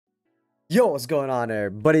Yo, what's going on there,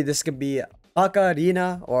 buddy? This could be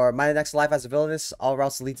Bakarina or My Next Life as a Villainess. All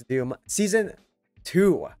routes lead to Doom season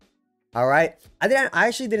 2. All right. I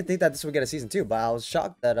actually didn't think that this would get a season 2, but I was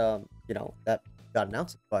shocked that that got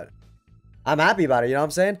announced. But I'm happy about it. You know what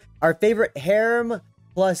I'm saying? Our favorite harem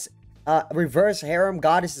plus reverse harem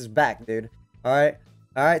goddess is back, dude. All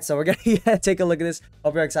right. So we're gonna take a look at this.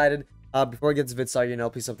 Hope you're excited. Before we get this vid started,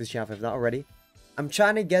 please sub this channel if not already. I'm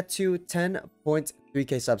trying to get to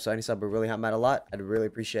 10.3k subs, so any sub would really help me out a lot. I'd really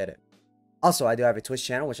appreciate it. Also, I do have a Twitch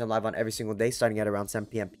channel, which I'm live on every single day, starting at around 7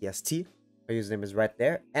 p.m. PST. My username is right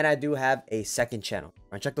there. And I do have a second channel. All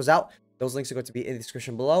right, check those out. Those links are going to be in the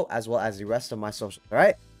description below, as well as the rest of my socials. All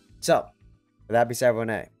right? So, with that being said, everyone,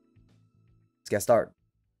 let's get started.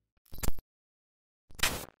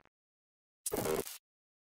 Look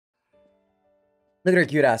at her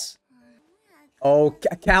cute ass. Oh,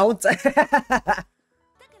 count.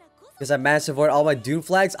 Because I managed to avoid all my Dune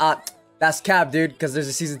flags. That's cap, dude, because there's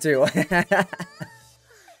a season 2.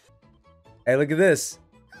 Hey, look at this.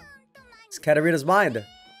 It's Katarina's mind.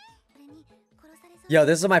 Yo,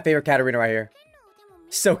 this is my favorite Katarina right here.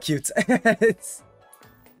 So cute.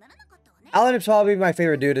 Alan is probably my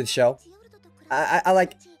favorite dude in the show. I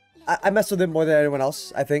mess with him more than anyone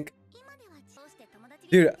else, I think.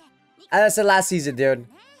 Dude, as I said last season, dude.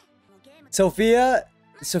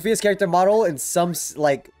 Sophia's character model in some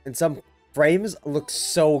frames looks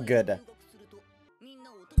so good.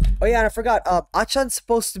 Oh yeah, and I forgot. Achan's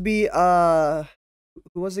supposed to be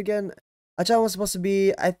who was it again? Achan was supposed to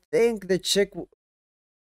be, I think, the chick.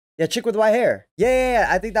 Yeah, chick with white hair. Yeah.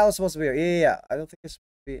 I think that was supposed to be her. Yeah. I don't think it's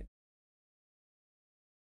supposed to be.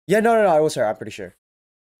 Yeah, no. It was her. I'm pretty sure.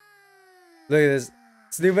 Look at this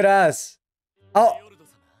stupid ass. Oh.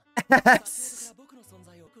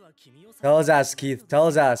 Tell his ass, Keith. Tell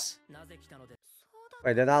his ass.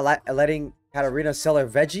 Wait, they're not letting Katarina sell her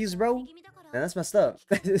veggies, bro? Man, that's messed up.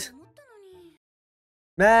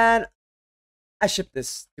 Man, I ship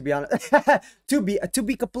this, to be honest. to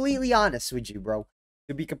be completely honest with you, bro.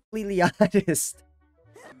 To be completely honest.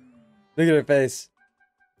 Look at her face.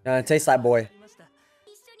 It tastes like boy.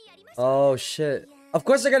 Oh, shit. Of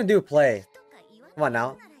course they're gonna do a play. Come on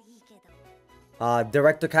now.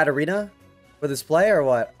 Director Katarina? For this play or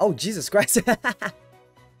what? Oh, Jesus Christ.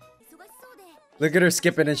 Look at her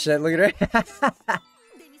skipping and shit. Look at her.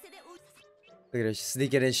 Look at her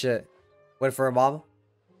sneaking and shit. Wait for her mom.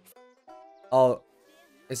 Oh,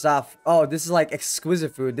 it's not. Oh, this is like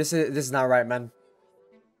exquisite food. This is not right, man.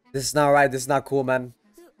 This is not right. This is not cool, man.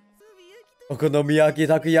 Okonomiyaki,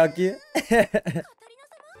 takoyaki.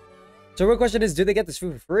 So real question is, do they get this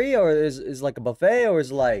food for free, or is like a buffet, or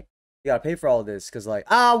is it like you gotta pay for all this? Cause like,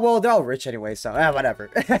 well, they're all rich anyway, so whatever.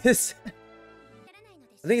 I think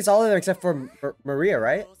it's all in there except for Maria,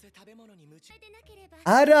 right?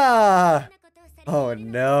 Ada! Oh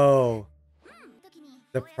no.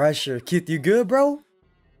 The pressure. Keith, you good, bro?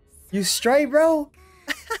 You straight, bro?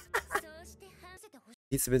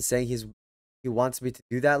 Keith's been saying he wants me to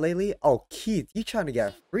do that lately. Oh, Keith, you trying to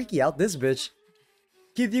get freaky out this bitch.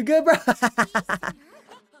 Keith, you good, bro?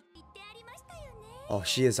 Oh,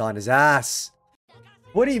 she is on his ass.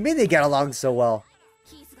 What do you mean they get along so well?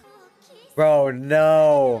 Bro,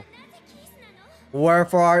 no.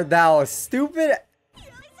 Wherefore art thou, stupid?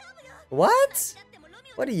 What?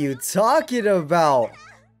 What are you talking about?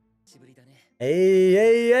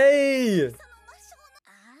 Hey.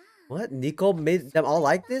 What? Nico made them all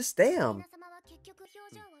like this? Damn.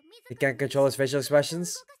 He can't control his facial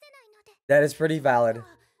expressions? That is pretty valid.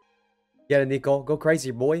 Get it, Nico. Go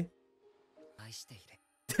crazy, boy.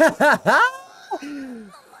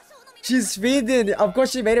 She's feeding. Of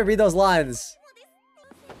course she made her read those lines.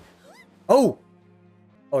 Oh,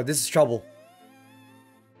 this is trouble.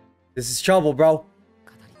 This is trouble, bro.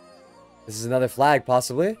 This is another flag,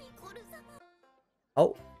 possibly.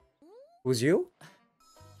 Oh, who's you?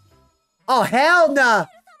 Oh, hell nah.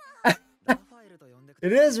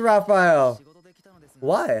 It is Raphael.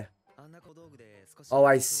 Why? Oh,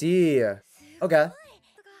 I see. Okay.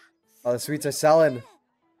 Oh, the sweets are selling.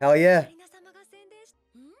 Hell yeah.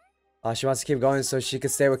 She wants to keep going so she can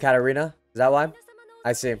stay with Katarina. Is that why?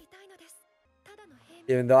 I see.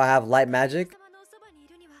 Even though I have light magic.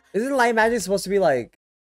 Isn't light magic supposed to be like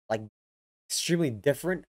extremely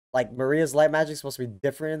different? Like Maria's light magic is supposed to be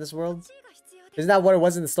different in this world? Isn't that what it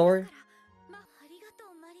was in the story?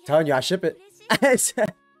 I'm telling you, I ship it.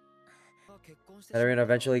 Katarina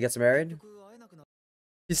eventually gets married.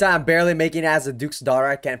 She said, I'm barely making it as a duke's daughter.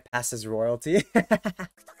 I can't pass as royalty.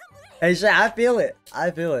 Hey, shit, I feel it.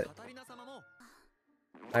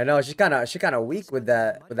 I know she's kind of weak with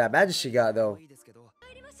that magic she got though.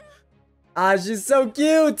 She's so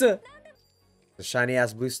cute. The shiny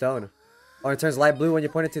ass blue stone. Or it turns light blue when you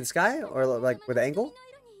point it to the sky? Or like with an angle?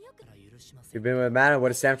 You've been with a man, what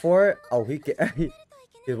does it stand for? Oh, he's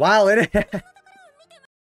wild in it.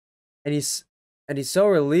 and he's so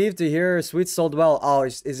relieved to hear her sweet souled well. Oh,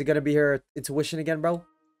 is it gonna be her intuition again, bro?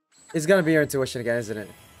 It's gonna be her intuition again, isn't it?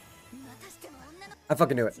 I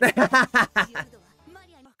fucking knew it.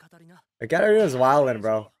 Katarina's wildin',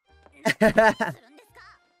 bro.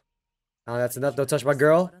 Oh, that's enough. Don't touch my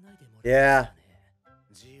girl. Yeah.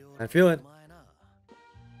 I'm feeling.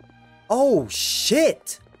 Oh,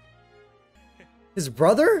 shit. His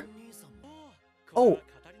brother? Oh.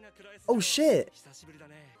 Oh, shit.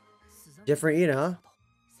 Different Ina, huh?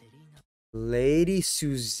 Lady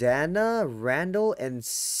Susanna Randall and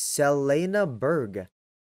Selena Berg.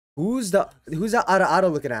 Who's that Ada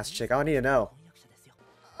looking ass chick? I don't need to know.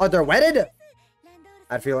 Oh, they're wedded?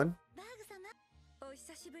 I'm feeling.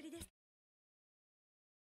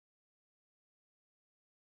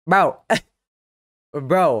 Bro.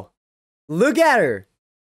 Bro. Look at her.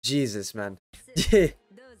 Jesus, man.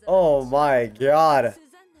 Oh my god.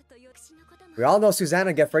 We all know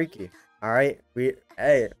Susanna get freaky. Alright?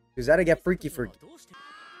 Hey, Susanna get freaky. Can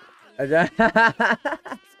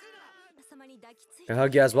I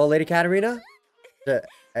hug you as well, Lady Katarina?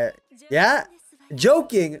 Yeah?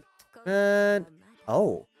 Joking?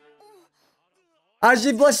 Oh.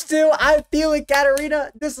 She blushed too. I feel it,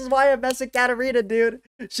 Katarina. This is why I'm messing Katarina, dude.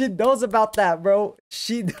 She knows about that, bro.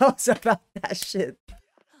 She knows about that shit.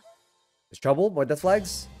 There's trouble? More death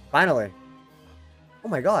flags? Finally. Oh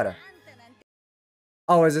my god.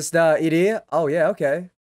 Oh, is this the ED? Oh yeah,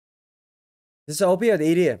 okay. Is this the OP or the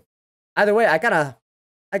ED? Either way, I kinda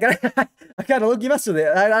look you mess with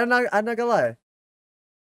it. I'm not gonna lie.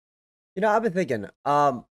 You know, I've been thinking,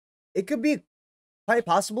 it could be quite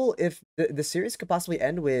possible if the series could possibly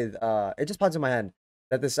end with it just pops in my head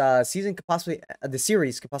that this season could possibly the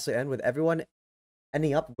series could possibly end with everyone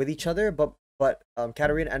ending up with each other, but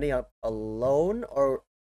Katarina ending up alone or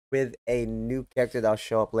with a new character that'll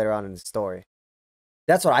show up later on in the story.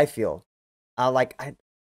 That's what I feel. Like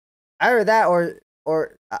either that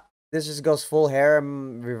or this just goes full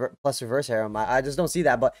harem plus reverse harem. I just don't see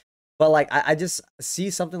that, but like I just see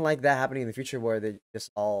something like that happening in the future where they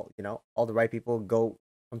just all, you know, all the right people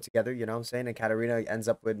come together, you know what I'm saying? And Katarina ends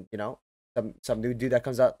up with, you know, some new dude that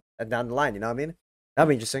comes out down the line, you know what I mean? That'd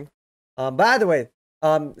be interesting. But either way,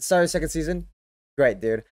 started second season. Great,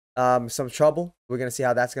 dude. Some trouble. We're gonna see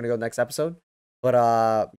how that's gonna go next episode.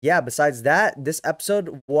 But yeah, besides that, this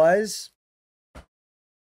episode was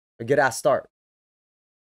a good ass start.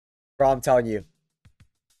 Bro, I'm telling you.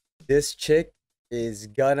 This chick is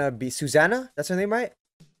gonna be Susanna. That's her name, right?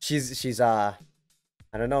 She's I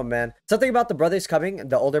don't know, man. Something about the brothers coming,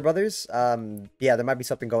 the older brothers. Yeah, there might be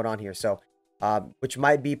something going on here. So, which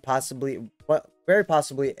might be possibly, very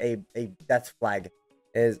possibly a death flag.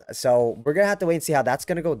 So we're gonna have to wait and see how that's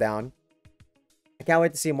gonna go down. I can't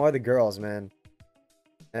wait to see more of the girls, man.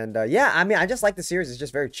 And yeah, I mean, I just like the series. It's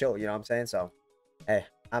just very chill, you know what I'm saying? So, hey,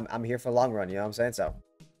 I'm here for the long run, you know what I'm saying? So,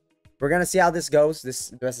 we're gonna see how this goes.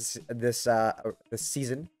 The rest of this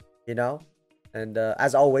season, you know. And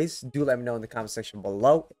as always, do let me know in the comment section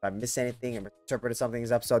below if I missed anything or interpreted something in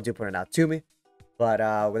this episode. Do point it out to me. But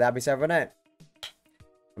with that being said, for tonight,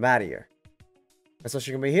 I'm out of here. My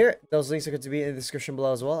social gonna be here. Those links are going to be in the description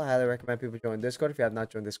below as well. I highly recommend people join Discord if you have not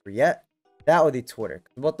joined Discord yet. That would be Twitter.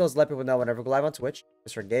 Both those let people know whenever I go live on Twitch,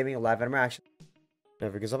 just for gaming and live interaction.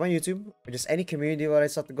 Whenever it goes up on YouTube, or just any community related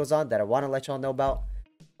stuff that goes on that I want to let y'all know about,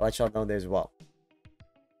 I'll let y'all know there as well.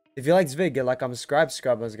 If you like this video, get a like, comment,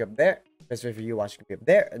 subscribe button is up there. Best way for you watching can be up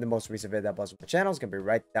there. And the most recent video that was on my channel is gonna be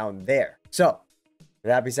right down there. So, with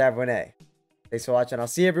that being said, everyone, hey, thanks for watching. I'll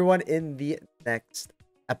see everyone in the next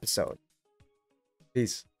episode.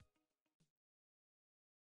 Peace.